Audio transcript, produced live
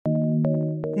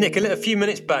Nick, a few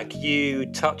minutes back, you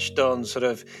touched on sort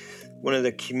of one of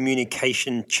the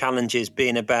communication challenges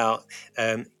being about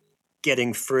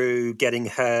getting through, getting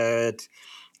heard,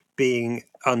 being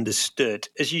understood.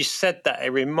 As you said that, it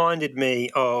reminded me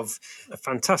of a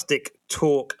fantastic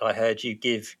talk I heard you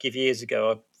give years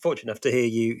ago. I'm fortunate enough to hear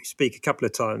you speak a couple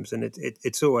of times, and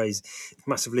it's always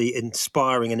massively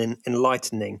inspiring and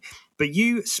enlightening. But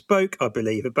you spoke, I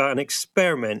believe, about an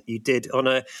experiment you did on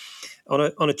a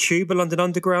tube, a London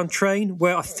Underground train,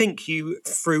 where I think you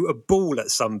threw a ball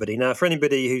at somebody. Now, for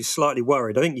anybody who's slightly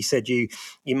worried, I think you said you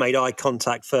made eye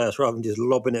contact first rather than just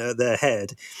lobbing it at their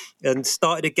head, and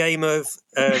started a game of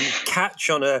catch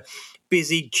on a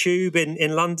busy tube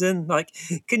in London. Like,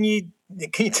 can you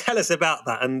tell us about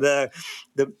that and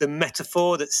the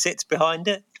metaphor that sits behind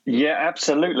it? Yeah,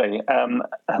 absolutely. And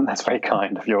that's very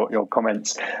kind of your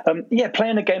comments.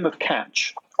 Playing a game of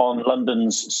catch on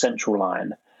London's Central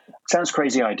Line. Sounds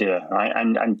crazy idea, right?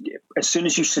 And as soon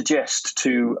as you suggest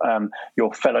to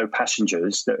your fellow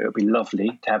passengers that it would be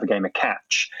lovely to have a game of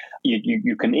catch,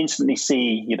 you can instantly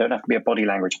see, you don't have to be a body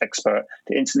language expert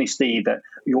to instantly see that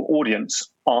your audience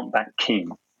aren't that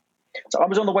keen. So I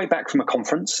was on the way back from a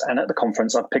conference, and at the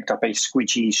conference I picked up a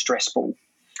squidgy stress ball.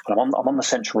 And I'm on the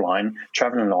Central Line,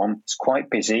 travelling along. It's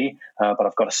quite busy, but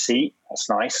I've got a seat. That's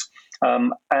nice.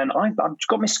 And I've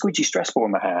got my squidgy stress ball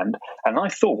in my hand, and I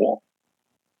thought,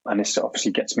 and this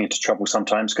obviously gets me into trouble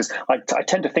sometimes because I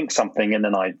tend to think something and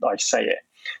then I say it.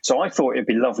 So I thought it'd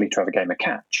be lovely to have a game of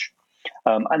catch.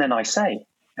 And then I say,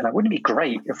 wouldn't it be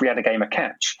great if we had a game of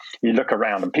catch? You look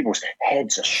around and people's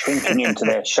heads are shrinking into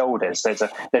their shoulders. There's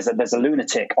a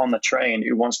lunatic on the train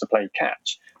who wants to play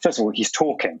catch. First of all, he's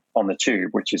talking on the tube,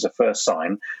 which is a first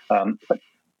sign, but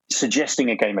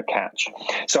suggesting a game of catch.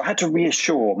 So I had to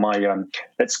reassure my,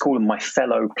 let's call them my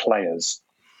fellow players.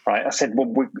 Right, I said,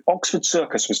 well, Oxford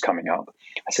Circus was coming up.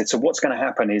 I said, so what's going to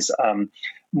happen is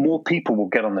more people will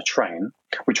get on the train,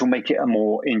 which will make it a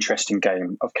more interesting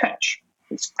game of catch.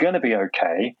 It's going to be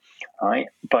okay, right?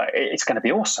 But it's going to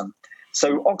be awesome.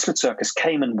 So Oxford Circus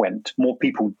came and went. More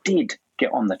people did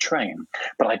get on the train.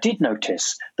 But I did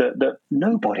notice that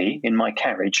nobody in my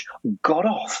carriage got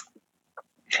off.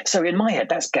 So in my head,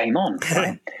 that's game on,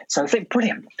 right? So I think,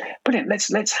 brilliant.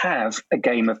 Let's have a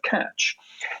game of catch.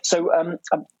 So,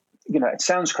 it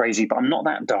sounds crazy, but I'm not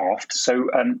that daft. So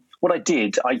what I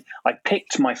did, I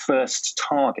picked my first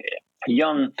target,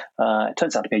 it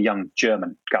turns out to be a young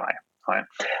German guy. Right?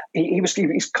 He was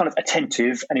kind of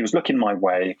attentive and he was looking my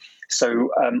way. So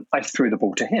I threw the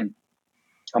ball to him.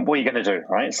 And what are you going to do,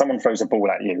 right? Someone throws a ball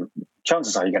at you.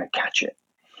 Chances are you're going to catch it.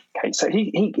 Okay, so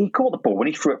he caught the ball and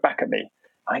he threw it back at me.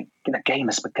 The game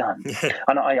has begun.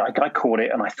 And I caught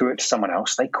it and I threw it to someone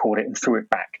else. They caught it and threw it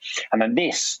back. And then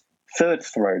this third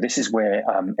throw, this is where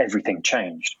everything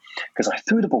changed. Because I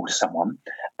threw the ball to someone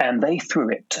and they threw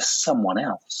it to someone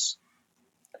else.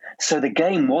 So the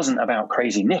game wasn't about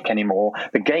Crazy Nick anymore.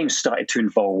 The game started to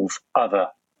involve other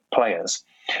players.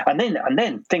 And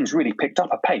then things really picked up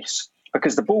a pace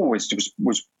because the ball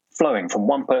was flowing from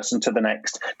one person to the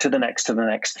next, to the next, to the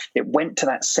next. It went to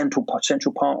that central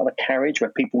part of the carriage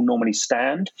where people normally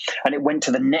stand, and it went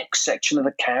to the next section of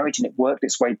the carriage, and it worked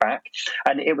its way back.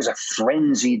 And it was a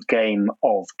frenzied game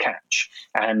of catch,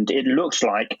 and it looked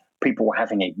like people were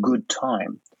having a good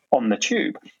time on the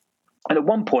tube. And at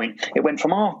one point, it went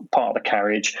from our part of the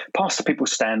carriage, past the people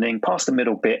standing, past the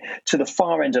middle bit, to the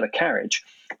far end of the carriage,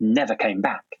 never came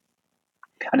back.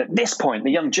 And at this point, the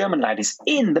young German lad is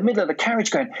in the middle of the carriage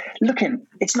going, looking,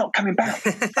 it's not coming back.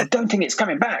 I don't think it's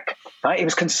coming back. Right? He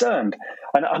was concerned.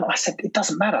 And I said, it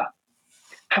doesn't matter.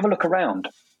 Have a look around.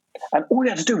 And all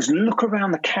you had to do was look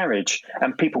around the carriage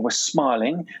and people were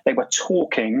smiling. They were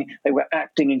talking. They were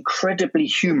acting incredibly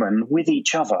human with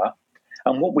each other.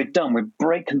 And what we've done, we've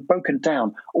broken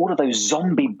down all of those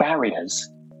zombie barriers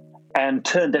and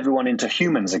turned everyone into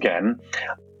humans again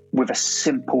with a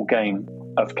simple game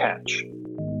of catch.